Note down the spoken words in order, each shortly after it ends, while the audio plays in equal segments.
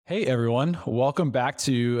Hey everyone, welcome back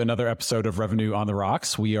to another episode of Revenue on the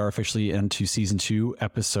Rocks. We are officially into season 2,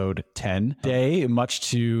 episode 10. Today,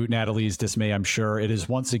 much to Natalie's dismay, I'm sure, it is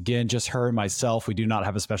once again just her and myself. We do not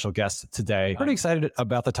have a special guest today. Pretty excited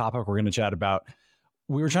about the topic we're going to chat about.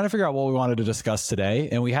 We were trying to figure out what we wanted to discuss today,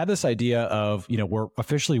 and we had this idea of, we're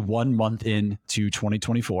officially 1 month into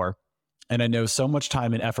 2024, and I know so much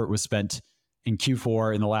time and effort was spent in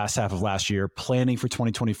Q4 in the last half of last year, planning for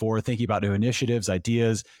 2024, thinking about new initiatives,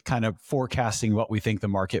 ideas, kind of forecasting what we think the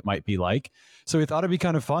market might be like. So we thought it'd be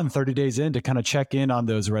kind of fun 30 days in to kind of check in on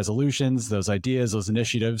those resolutions, those ideas, those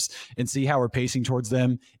initiatives, and see how we're pacing towards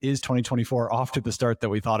them. Is 2024 off to the start that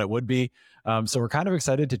we thought it would be? So we're kind of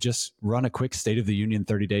excited to just run a quick State of the Union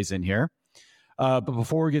 30 days in here. But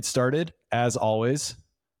before we get started, as always,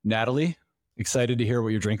 Natalie, excited to hear what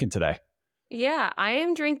you're drinking today. Yeah, I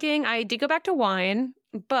am drinking. I did go back to wine,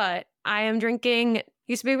 but I am drinking,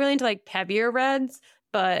 used to be really into like heavier reds,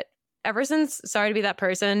 but sorry to be that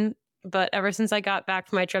person, but ever since I got back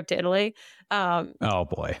from my trip to Italy. Oh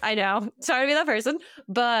boy. I know. Sorry to be that person,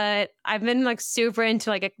 but I've been like super into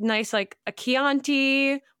like a nice, like a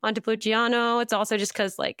Chianti, Montepulciano. It's also just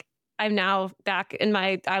because like I'm now back in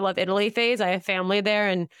my I love Italy phase. I have family there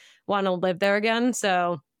and want to live there again.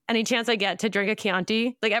 So any chance I get to drink a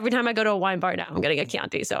Chianti, like every time I go to a wine bar now, I'm getting a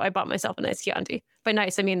Chianti. So I bought myself a nice Chianti. By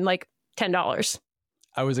nice, I mean like $10.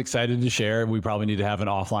 I was excited to share, we probably need to have an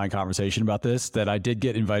offline conversation about this, that I did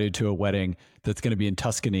get invited to a wedding that's going to be in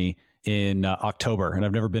Tuscany in October. And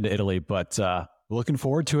I've never been to Italy, but looking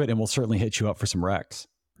forward to it. And we'll certainly hit you up for some recs.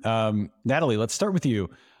 Natalie, let's start with you.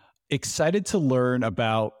 Excited to learn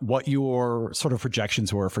about what your sort of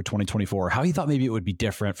projections were for 2024, how you thought maybe it would be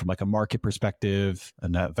different from like a market perspective, a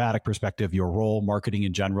Nevada perspective, your role, marketing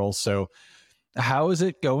in general. So how is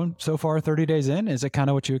it going so far 30 days in? Is it kind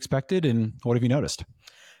of what you expected? And what have you noticed?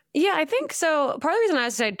 Yeah, I think so. Part of the reason I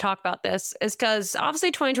decided to talk about this is because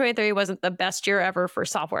obviously 2023 wasn't the best year ever for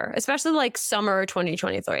software, especially like summer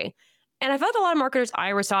 2023. And I felt a lot of marketers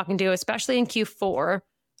I was talking to, especially in Q4,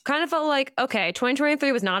 kind of felt like, okay,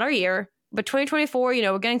 2023 was not our year, but 2024,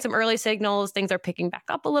 we're getting some early signals. Things are picking back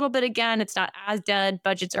up a little bit again. It's not as dead.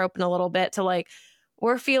 Budgets are open a little bit to like,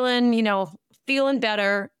 we're feeling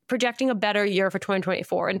better, projecting a better year for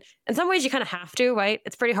 2024. And in some ways you kind of have to, right?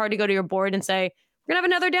 It's pretty hard to go to your board and say, we're going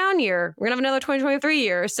to have another down year. We're going to have another 2023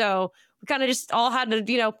 year. So we kind of just all had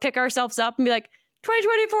to, pick ourselves up and be like,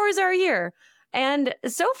 2024 is our year. And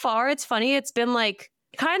so far, it's funny. It's been like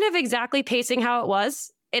kind of exactly pacing how it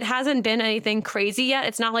was. It hasn't been anything crazy yet.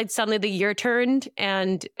 It's not like suddenly the year turned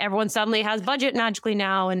and everyone suddenly has budget magically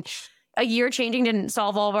now. And a year changing didn't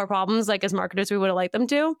solve all of our problems like as marketers we would have liked them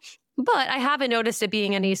to. But I haven't noticed it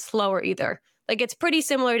being any slower either. Like it's pretty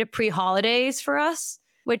similar to pre-holidays for us,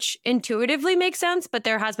 which intuitively makes sense. But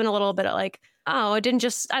there has been a little bit of like, oh, it didn't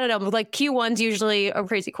just, I don't know, like Q1's usually a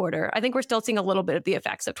crazy quarter. I think we're still seeing a little bit of the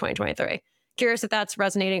effects of 2023. Curious if that's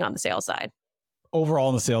resonating on the sales side. Overall,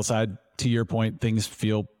 on the sales side, to your point, things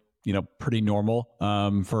feel, pretty normal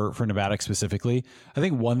for Nevada specifically. I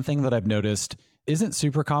think one thing that I've noticed isn't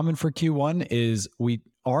super common for Q1 is we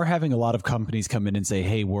are having a lot of companies come in and say,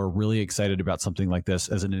 hey, we're really excited about something like this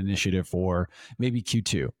as an initiative for maybe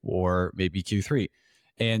Q2 or maybe Q3.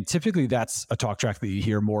 And typically that's a talk track that you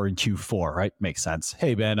hear more in Q4, right? Makes sense.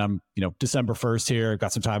 Hey, Ben, I'm, December 1st here.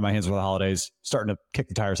 Got some time on my hands for the holidays, starting to kick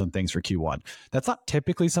the tires on things for Q1. That's not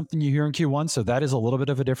typically something you hear in Q1. So that is a little bit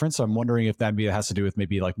of a difference. So I'm wondering if that has to do with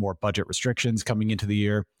maybe like more budget restrictions coming into the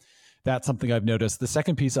year. That's something I've noticed. The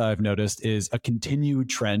second piece I've noticed is a continued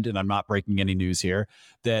trend, and I'm not breaking any news here,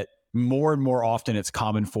 that more and more often it's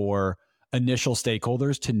common for initial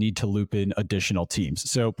stakeholders to need to loop in additional teams.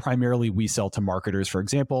 So primarily we sell to marketers, for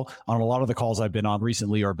example. On a lot of the calls I've been on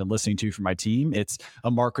recently or been listening to from my team, it's a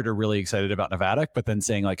marketer really excited about Nevada, but then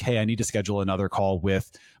saying like, hey, I need to schedule another call with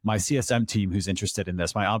my CSM team who's interested in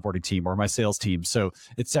this, my onboarding team or my sales team. So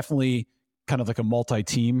it's definitely kind of like a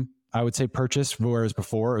multi-team, I would say, purchase, whereas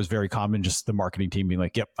before it was very common just the marketing team being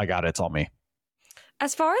like, yep, I got it, it's all me.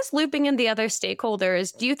 As far as looping in the other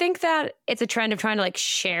stakeholders, do you think that it's a trend of trying to like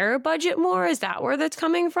share budget more? Is that where that's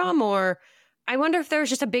coming from? Or I wonder if there was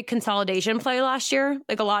just a big consolidation play last year.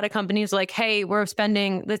 Like a lot of companies like, hey, we're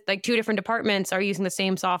spending this, like 2 different departments are using the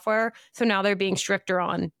same software. So now they're being stricter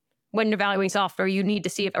on when evaluating software, you need to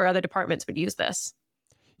see if our other departments would use this.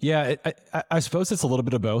 Yeah, I suppose it's a little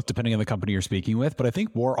bit of both depending on the company you're speaking with. But I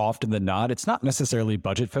think more often than not, it's not necessarily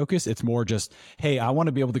budget focused. It's more just, hey, I want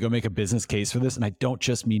to be able to go make a business case for this. And I don't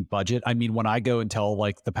just mean budget. I mean, when I go and tell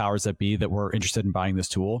like the powers that be that we're interested in buying this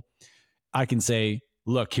tool, I can say,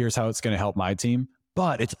 look, here's how it's going to help my team.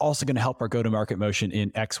 but it's also going to help our go-to-market motion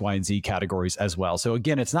in X, Y, and Z categories as well. So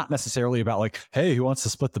again, it's not necessarily about like, hey, who wants to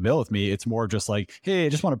split the bill with me? It's more just like, hey, I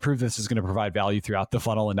just want to prove this is going to provide value throughout the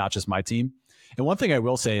funnel and not just my team. And one thing I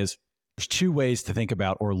will say is there's two ways to think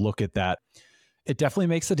about or look at that. It definitely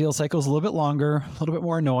makes the deal cycles a little bit longer, a little bit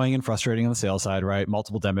more annoying and frustrating on the sales side, right?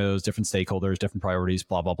 Multiple demos, different stakeholders, different priorities,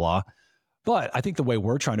 blah, blah, blah. But I think the way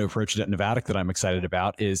we're trying to approach it at Novatic that I'm excited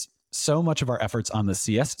about is so much of our efforts on the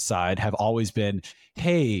CS side have always been,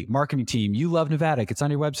 hey, marketing team, you love Novatic. It's on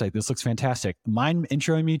your website. This looks fantastic. Mind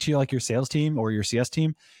introing me to like your sales team or your CS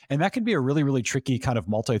team? And that can be a really, really tricky kind of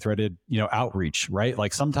multi-threaded, outreach, right?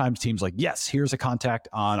 Like sometimes teams like, yes, here's a contact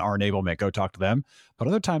on our enablement, go talk to them. But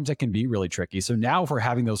other times that can be really tricky. So now if we're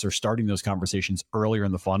having those or starting those conversations earlier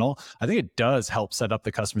in the funnel, I think it does help set up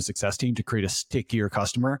the customer success team to create a stickier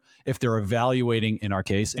customer if they're evaluating, in our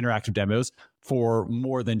case, interactive demos for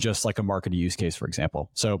more than just like a marketing use case, for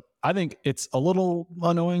example. So I think it's a little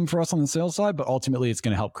annoying for us on the sales side, but ultimately it's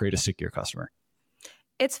going to help create a stickier customer.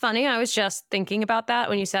 It's funny. I was just thinking about that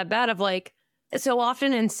when you said that of like, so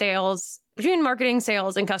often in sales, between marketing,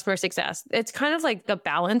 sales, and customer success, it's kind of like the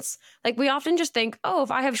balance. Like we often just think, oh,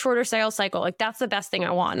 if I have shorter sales cycle, like that's the best thing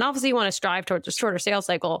I want. And obviously you want to strive towards a shorter sales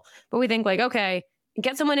cycle, but we think like, okay,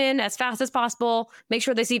 get someone in as fast as possible, make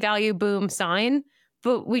sure they see value, boom, sign.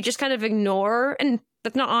 But we just kind of ignore, and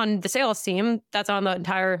that's not on the sales team, that's on the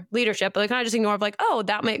entire leadership, but they kind of just ignore of like, oh,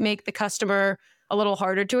 that might make the customer a little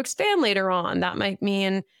harder to expand later on. That might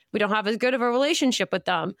mean we don't have as good of a relationship with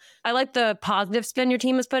them. I like the positive spin your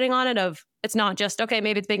team is putting on it of it's not just, okay,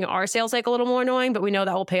 maybe it's making our sales cycle a little more annoying, but we know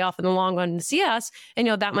that will pay off in the long run in CS. And,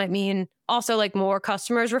 that might mean also like more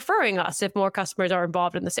customers referring us if more customers are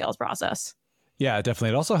involved in the sales process. Yeah, definitely.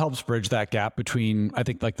 It also helps bridge that gap between, I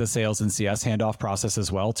think, like the sales and CS handoff process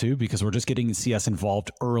as well, too, because we're just getting CS involved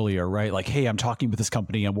earlier, right? Like, hey, I'm talking with this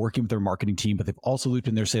company, I'm working with their marketing team, but they've also looped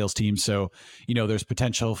in their sales team. So, there's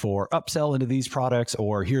potential for upsell into these products,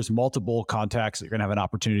 or here's multiple contacts that you're going to have an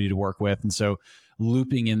opportunity to work with. And so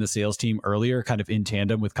looping in the sales team earlier, kind of in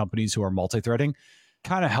tandem with companies who are multi-threading,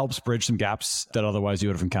 kind of helps bridge some gaps that otherwise you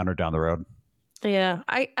would have encountered down the road. Yeah,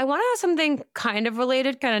 I want to have something kind of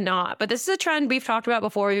related, kind of not, but this is a trend we've talked about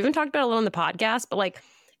before. We've even talked about it a little in the podcast, but like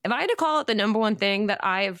if I had to call it the number one thing that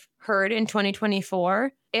I've heard in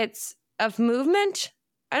 2024, it's of movement.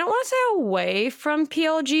 I don't want to say away from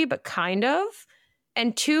PLG, but kind of.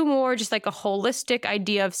 And two, more just like a holistic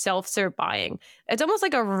idea of self-serve buying. It's almost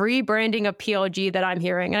like a rebranding of PLG that I'm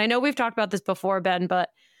hearing. And I know we've talked about this before, Ben, but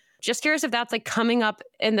just curious if that's like coming up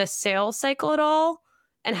in the sales cycle at all.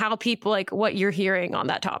 And how people like what you're hearing on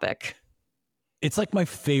that topic. It's like my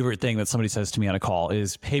favorite thing that somebody says to me on a call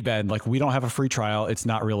is, hey, Ben, like we don't have a free trial. It's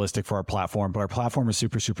not realistic for our platform, but our platform is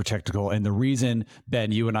super, super technical. And the reason,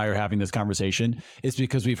 Ben, you and I are having this conversation is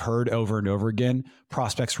because we've heard over and over again,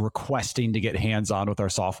 prospects requesting to get hands-on with our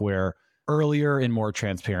software earlier and more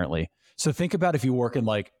transparently. So think about if you work in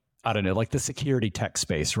like, I don't know, like the security tech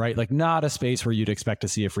space, right? Like not a space where you'd expect to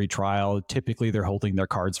see a free trial. Typically, they're holding their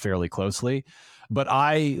cards fairly closely. But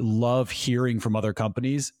I love hearing from other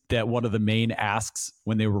companies that one of the main asks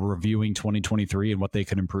when they were reviewing 2023 and what they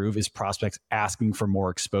could improve is prospects asking for more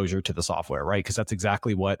exposure to the software, right? Because that's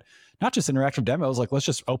exactly what, not just interactive demos, like let's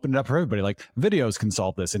just open it up for everybody. Like videos can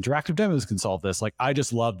solve this, interactive demos can solve this. Like I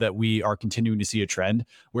just love that we are continuing to see a trend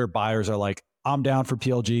where buyers are like, I'm down for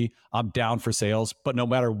PLG, I'm down for sales, but no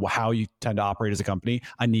matter how you tend to operate as a company,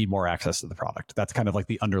 I need more access to the product. That's kind of like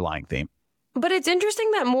the underlying theme. But it's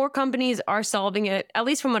interesting that more companies are solving it, at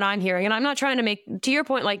least from what I'm hearing. And I'm not trying to make, to your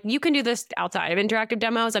point, like you can do this outside of interactive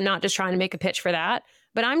demos. I'm not just trying to make a pitch for that,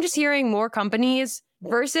 but I'm just hearing more companies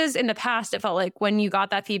versus in the past, it felt like when you got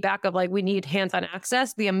that feedback of like, we need hands-on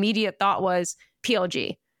access, the immediate thought was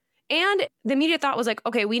PLG. And the immediate thought was like,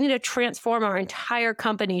 okay, we need to transform our entire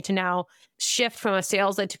company to now shift from a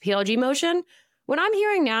sales-led to PLG motion. What I'm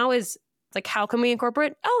hearing now is like, how can we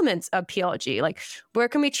incorporate elements of PLG? Like, where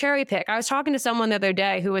can we cherry pick? I was talking to someone the other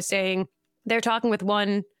day who was saying they're talking with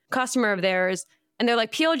one customer of theirs, and they're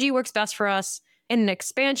like, PLG works best for us in an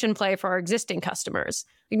expansion play for our existing customers.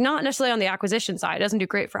 Like, not necessarily on the acquisition side. It doesn't do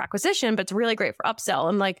great for acquisition, but it's really great for upsell.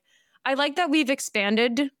 And like, I like that we've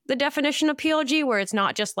expanded the definition of PLG where it's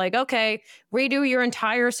not just like, okay, redo your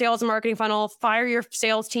entire sales and marketing funnel, fire your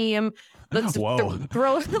sales team, let's throw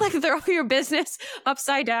your business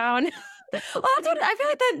upside down. Well, that's what I feel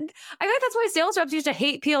like that's why sales reps used to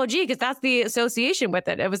hate PLG because that's the association with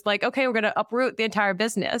it. It was like, okay, we're going to uproot the entire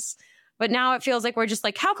business. But now it feels like we're just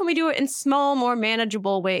like, how can we do it in small, more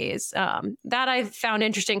manageable ways? That I found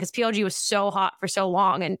interesting because PLG was so hot for so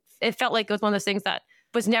long. And it felt like it was one of those things that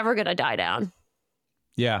was never going to die down.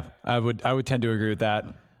 Yeah, I would tend to agree with that.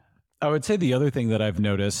 I would say the other thing that I've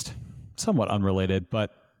noticed, somewhat unrelated,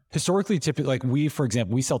 but historically, typically, like we, for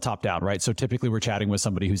example, we sell top down, right? So typically we're chatting with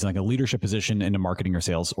somebody who's in like a leadership position in a marketing or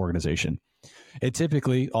sales organization. It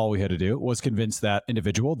typically, all we had to do was convince that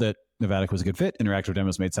individual that Novatic was a good fit, interactive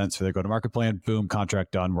demos made sense for their go-to-market plan, boom,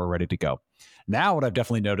 contract done, we're ready to go. Now, what I've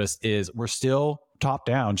definitely noticed is we're still top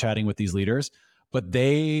down chatting with these leaders, but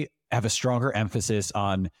they have a stronger emphasis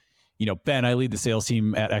on, Ben, I lead the sales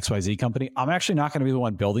team at XYZ company. I'm actually not going to be the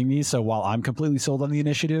one building these. So while I'm completely sold on the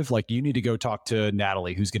initiative, like you need to go talk to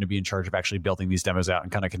Natalie, who's going to be in charge of actually building these demos out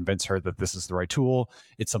and kind of convince her that this is the right tool.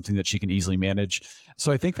 It's something that she can easily manage.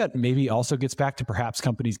 So I think that maybe also gets back to perhaps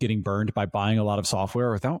companies getting burned by buying a lot of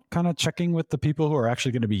software without kind of checking with the people who are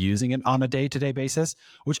actually going to be using it on a day-to-day basis,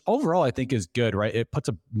 which overall I think is good, right? It puts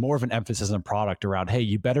more of an emphasis on product around, hey,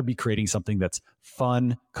 you better be creating something that's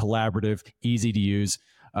fun, collaborative, easy to use.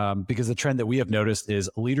 Because the trend that we have noticed is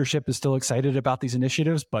leadership is still excited about these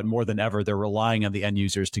initiatives, but more than ever, they're relying on the end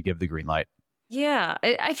users to give the green light. Yeah,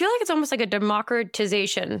 I feel like it's almost like a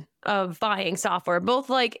democratization of buying software. Both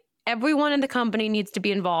like everyone in the company needs to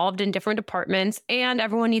be involved in different departments and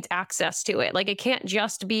everyone needs access to it. Like it can't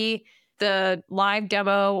just be the live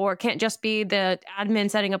demo or it can't just be the admin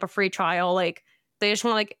setting up a free trial. Like they just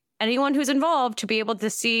want like anyone who's involved to be able to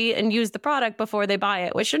see and use the product before they buy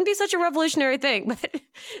it, which shouldn't be such a revolutionary thing, but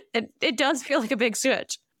it does feel like a big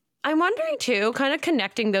switch. I'm wondering too, kind of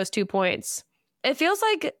connecting those 2 points. It feels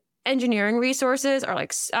like engineering resources are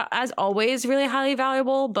like, as always, really highly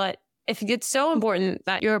valuable, but if it's so important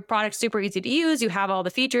that your product's super easy to use, you have all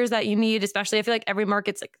the features that you need, especially I feel like every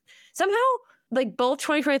market's like somehow like both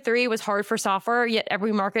 2023 was hard for software, yet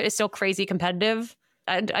every market is still crazy competitive.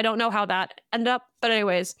 I don't know how that ended up, but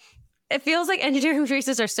anyways, it feels like engineering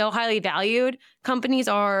resources are so highly valued. Companies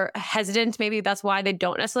are hesitant. Maybe that's why they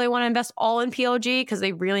don't necessarily want to invest all in PLG because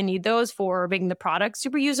they really need those for making the product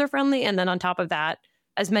super user friendly. And then on top of that,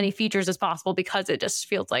 as many features as possible because it just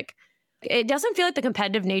feels like it doesn't feel like the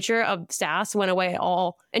competitive nature of SaaS went away at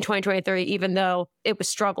all in 2023, even though it was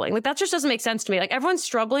struggling. Like that just doesn't make sense to me. Like everyone's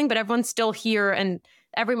struggling, but everyone's still here. And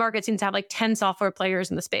every market seems to have like 10 software players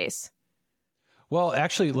in the space. Well,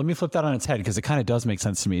 actually, let me flip that on its head because it kind of does make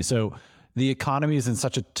sense to me. So the economy is in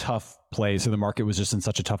such a tough place, or the market was just in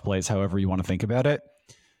such a tough place, however you want to think about it.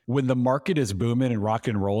 When the market is booming and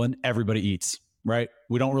rocking and rolling, everybody eats, right?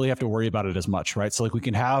 We don't really have to worry about it as much, right? So like we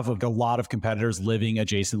can have a lot of competitors living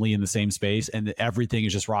adjacently in the same space and everything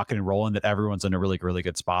is just rocking and rolling, that everyone's in a really, really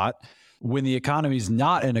good spot. When the economy is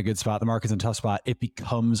not in a good spot, the market's in a tough spot, it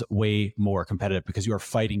becomes way more competitive because you are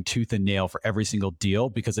fighting tooth and nail for every single deal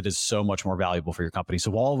because it is so much more valuable for your company.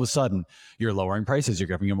 So all of a sudden, you're lowering prices, you're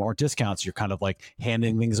giving them more discounts, you're kind of like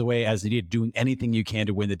handing things away as needed, doing anything you can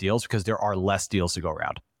to win the deals because there are less deals to go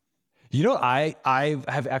around. You know what I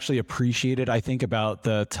have actually appreciated, I think, about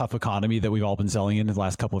the tough economy that we've all been selling in the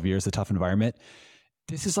last couple of years, the tough environment.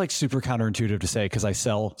 This is like super counterintuitive to say because I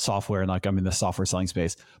sell software and like I'm in the software selling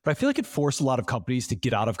space, but I feel like it forced a lot of companies to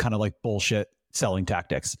get out of kind of like bullshit selling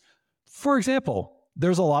tactics. For example,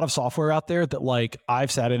 there's a lot of software out there that like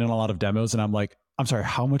I've sat in a lot of demos and I'm like, I'm sorry,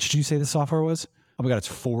 how much did you say the software was? Oh my God, it's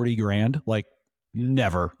 40 grand. Like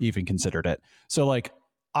never even considered it. So like,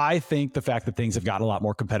 I think the fact that things have gotten a lot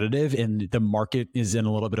more competitive and the market is in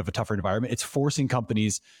a little bit of a tougher environment, it's forcing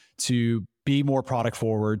companies to be more product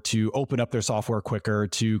forward, to open up their software quicker,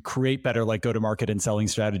 to create better like go-to-market and selling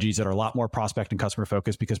strategies that are a lot more prospect and customer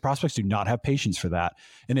focused because prospects do not have patience for that.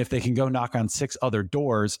 And if they can go knock on 6 other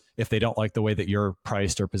doors, if they don't like the way that you're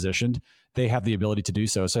priced or positioned, they have the ability to do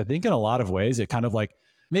so. So I think in a lot of ways, it kind of like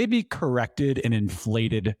maybe corrected an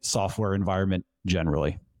inflated software environment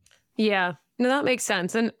generally. Yeah. No, that makes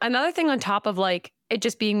sense. And another thing on top of like it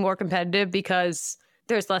just being more competitive because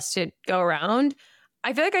there's less to go around,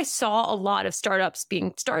 I feel like I saw a lot of startups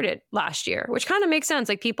being started last year, which kind of makes sense.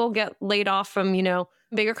 Like people get laid off from,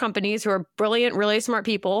 bigger companies who are brilliant, really smart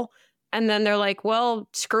people. And then they're like, well,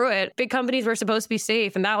 screw it. Big companies were supposed to be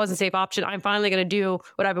safe and that was a safe option. I'm finally going to do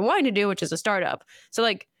what I've been wanting to do, which is a startup. So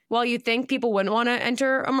like, while you think people wouldn't want to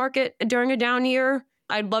enter a market during a down year,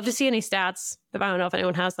 I'd love to see any stats, if I don't know if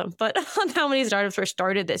anyone has them, but on how many startups were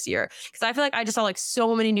started this year. Because I feel like I just saw like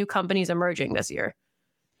so many new companies emerging this year.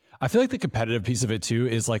 I feel like the competitive piece of it too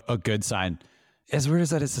is like a good sign. As weird as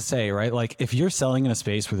that is to say, right? Like if you're selling in a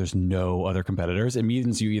space where there's no other competitors, it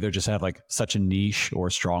means you either just have like such a niche or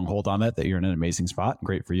stronghold on it that you're in an amazing spot,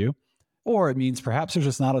 great for you. Or it means perhaps there's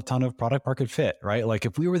just not a ton of product market fit, right? Like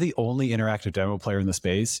if we were the only interactive demo player in the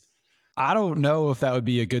space, I don't know if that would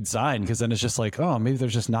be a good sign because then it's just like, oh, maybe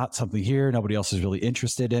there's just not something here. Nobody else is really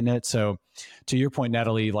interested in it. So to your point,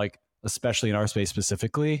 Natalie, like especially in our space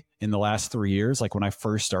specifically, in the last 3 years. Like when I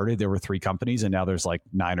first started, there were 3 companies and now there's like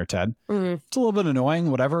 9 or 10. It's a little bit annoying,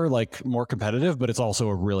 whatever, like more competitive, but it's also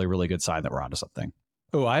a really, really good sign that we're onto something.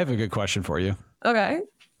 Oh, I have a good question for you. Okay.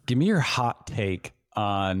 Give me your hot take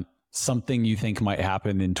on something you think might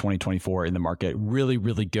happen in 2024 in the market. Really,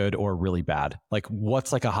 really good or really bad. Like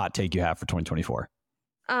what's like a hot take you have for 2024?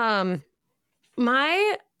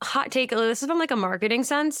 My hot take, this is from like a marketing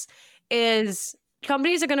sense, is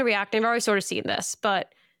companies are going to react. I've already sort of seen this,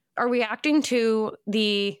 but are reacting to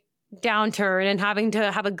the downturn and having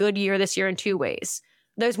to have a good year this year in 2 ways.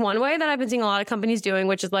 There's one way that I've been seeing a lot of companies doing,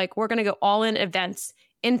 which is like, we're going to go all in events,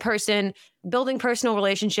 in person, building personal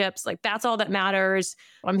relationships. Like that's all that matters.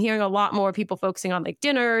 I'm hearing a lot more people focusing on like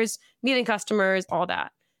dinners, meeting customers, all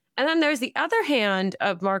that. And then there's the other hand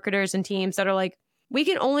of marketers and teams that are like, we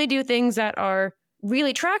can only do things that are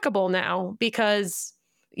really trackable now because,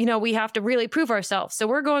 you know, we have to really prove ourselves. So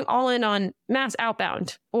we're going all in on mass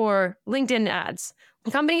outbound or LinkedIn ads.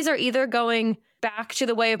 Companies are either going back to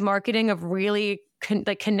the way of marketing of really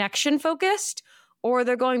connection focused, or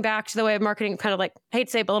they're going back to the way of marketing kind of like, I hate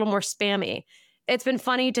to say, but a little more spammy. It's been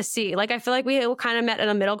funny to see. Like, I feel like we kind of met in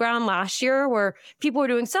a middle ground last year where people were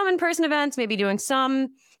doing some in-person events, maybe doing some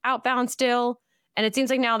outbound still. And it seems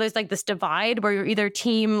like now there's like this divide where you're either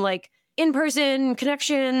team like in-person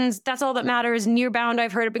connections, that's all that matters. Nearbound,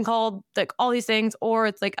 I've heard it been called, like all these things, or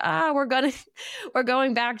it's like, we're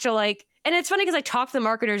going back to like, and it's funny because I talk to the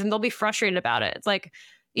marketers and they'll be frustrated about it. It's like,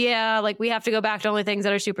 yeah, like we have to go back to only things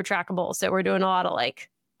that are super trackable. So we're doing a lot of like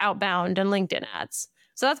outbound and LinkedIn ads.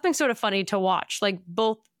 So that's been sort of funny to watch. Like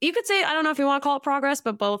both, you could say, I don't know if you want to call it progress,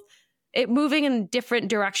 but both it moving in different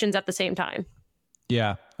directions at the same time.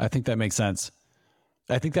 Yeah, I think that makes sense.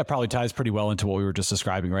 I think that probably ties pretty well into what we were just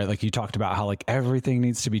describing, right? Like you talked about how like everything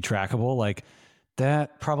needs to be trackable. Like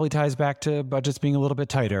that probably ties back to budgets being a little bit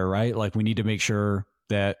tighter, right? Like we need to make sure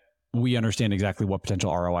that we understand exactly what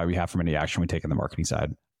potential ROI we have from any action we take on the marketing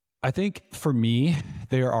side. I think for me,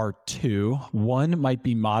 there are 2. One might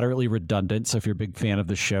be moderately redundant. So if you're a big fan of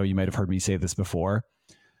the show, you might have heard me say this before.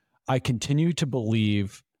 I continue to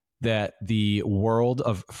believe that the world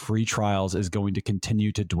of free trials is going to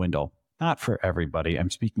continue to dwindle. Not for everybody.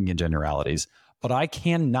 I'm speaking in generalities, but I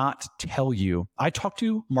cannot tell you. I talk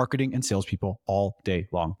to marketing and salespeople all day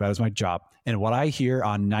long. That is my job. And what I hear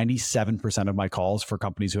on 97% of my calls for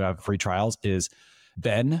companies who have free trials is,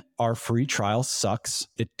 Ben, our free trial sucks.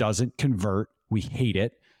 It doesn't convert. We hate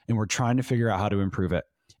it. And we're trying to figure out how to improve it.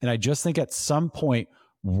 And I just think at some point,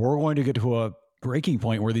 we're going to get to a breaking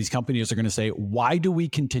point where these companies are going to say, why do we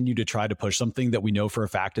continue to try to push something that we know for a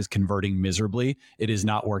fact is converting miserably? It is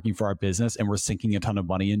not working for our business and we're sinking a ton of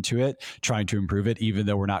money into it, trying to improve it, even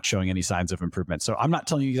though we're not showing any signs of improvement. So I'm not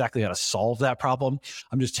telling you exactly how to solve that problem.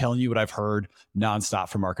 I'm just telling you what I've heard nonstop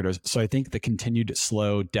from marketers. So I think the continued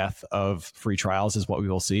slow death of free trials is what we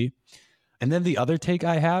will see. And then the other take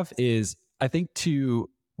I have is I think to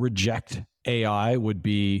reject AI would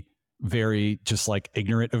be very just like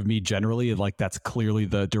ignorant of me generally. And like, that's clearly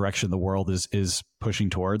the direction the world is pushing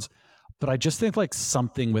towards. But I just think like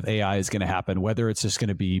something with AI is going to happen, whether it's just going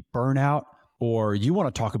to be burnout or you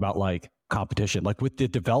want to talk about like competition. Like with the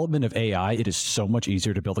development of AI, it is so much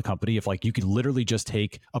easier to build a company if like you could literally just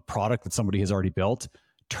take a product that somebody has already built,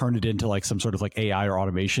 turn it into like some sort of like AI or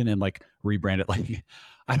automation and like rebrand it. Like,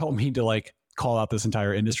 I don't mean to like call out this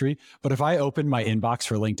entire industry, but if I open my inbox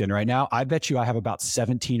for LinkedIn right now, I bet you I have about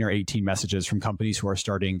 17 or 18 messages from companies who are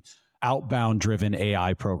starting outbound driven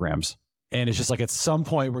AI programs. And it's just like, at some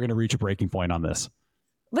point we're going to reach a breaking point on this.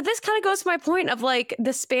 But this kind of goes to my point of like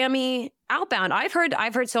the spammy outbound. I've heard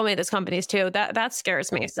so many of those companies too. That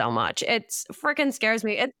scares me so much. It's freaking scares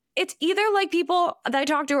me. It's either like people that I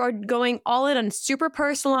talk to are going all in on super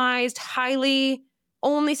personalized, highly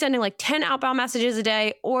only sending like 10 outbound messages a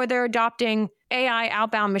day, or they're adopting AI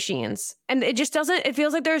outbound machines. And it just doesn't, it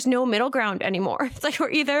feels like there's no middle ground anymore. It's like we're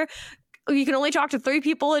either, you can only talk to 3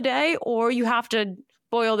 people a day, or you have to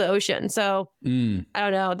boil the ocean. So I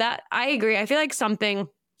don't know, that I agree. I feel like there's going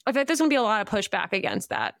to be a lot of pushback against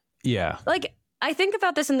that. Yeah. Like I think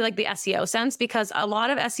about this in like the SEO sense, because a lot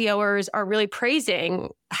of SEOers are really praising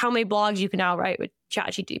how many blogs you can now write with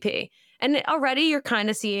ChatGPT. And already you're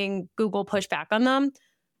kind of seeing Google push back on them.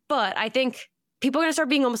 But I think people are going to start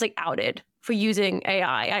being almost like outed for using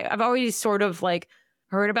AI. I've already sort of like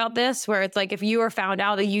heard about this, where it's like if you are found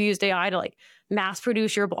out that you used AI to like mass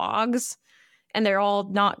produce your blogs and they're all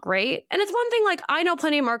not great. And it's one thing, like I know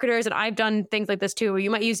plenty of marketers and I've done things like this too, where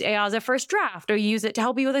you might use AI as a first draft or use it to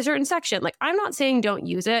help you with a certain section. Like I'm not saying don't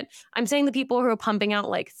use it. I'm saying the people who are pumping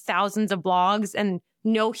out like thousands of blogs and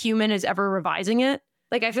no human is ever revising it.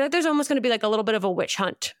 Like, I feel like there's almost going to be like a little bit of a witch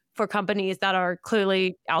hunt for companies that are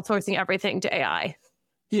clearly outsourcing everything to AI.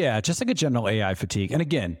 Yeah, just like a general AI fatigue. And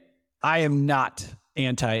again, I am not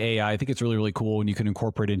anti-AI. I think it's really, really cool when you can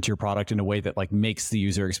incorporate it into your product in a way that like makes the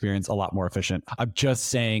user experience a lot more efficient. I'm just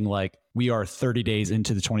saying like we are 30 days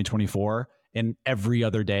into the 2024 and every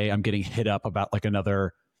other day I'm getting hit up about like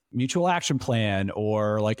another mutual action plan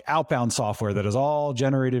or like outbound software that is all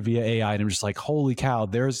generated via AI. And I'm just like, holy cow,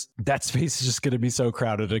 that space is just going to be so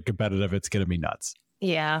crowded and competitive. It's going to be nuts.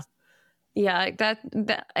 Yeah. Yeah.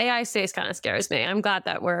 That AI space kind of scares me. I'm glad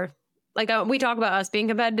that we're like, we talk about us being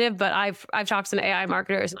competitive, but I've talked to some AI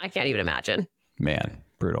marketers and I can't even imagine. Man,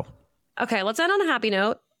 brutal. Okay. Let's end on a happy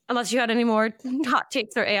note, unless you had any more hot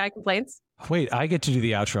takes or AI complaints. Wait, I get to do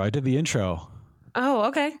the outro. I did the intro. Oh,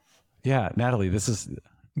 okay. Yeah, Natalie, this is,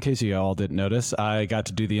 in case you all didn't notice, I got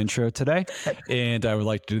to do the intro today and I would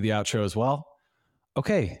like to do the outro as well.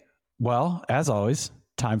 Okay. Well, as always,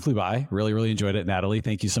 time flew by. Really, really enjoyed it. Natalie,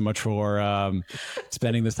 thank you so much for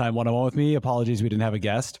spending this time one-on-one with me. Apologies we didn't have a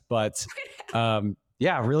guest, but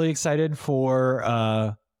yeah, really excited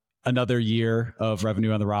for another year of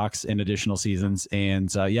Revenue on the Rocks and additional seasons.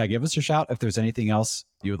 And yeah, give us a shout if there's anything else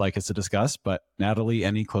you would like us to discuss. But Natalie,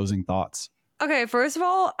 any closing thoughts? Okay, first of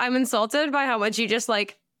all, I'm insulted by how much you just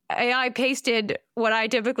like AI pasted what I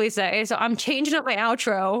typically say. So I'm changing up my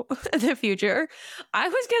outro in the future. I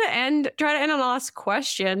was going to try to end on a last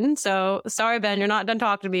question. So sorry, Ben, you're not done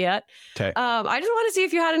talking to me yet. Okay. I just want to see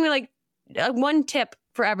if you had any like one tip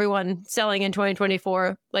for everyone selling in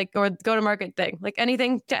 2024, like, or go-to-market thing, like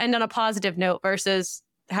anything to end on a positive note versus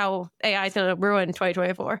how AI is going to ruin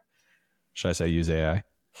 2024. Should I say use AI?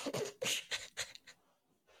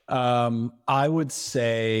 I would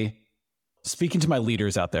say, speaking to my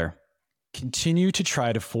leaders out there, continue to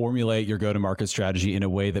try to formulate your go-to-market strategy in a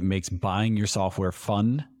way that makes buying your software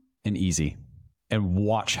fun and easy, and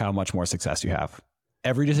watch how much more success you have.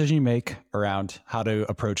 Every decision you make around how to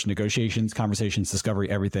approach negotiations, conversations, discovery,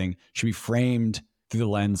 everything should be framed through the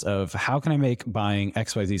lens of how can I make buying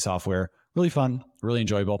XYZ software really fun, really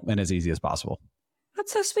enjoyable, and as easy as possible.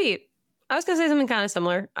 That's so sweet. I was going to say something kind of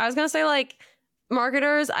similar. I was going to say like,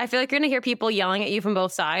 marketers, I feel like you're going to hear people yelling at you from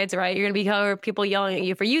both sides, right? You're going to hear people yelling at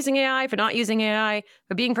you for using AI, for not using AI,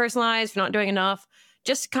 for being personalized, for not doing enough.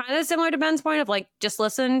 Just kind of similar to Ben's point of like, just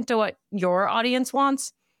listen to what your audience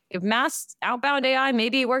wants. If mass outbound AI,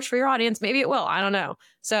 maybe it works for your audience. Maybe it will. I don't know.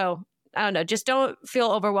 So I don't know. Just don't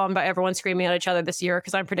feel overwhelmed by everyone screaming at each other this year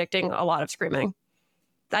because I'm predicting a lot of screaming.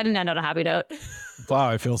 I didn't end on a happy note. Wow,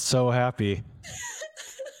 I feel so happy.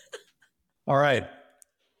 All right.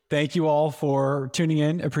 Thank you all for tuning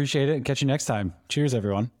in. Appreciate it. Catch you next time. Cheers,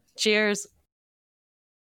 everyone. Cheers.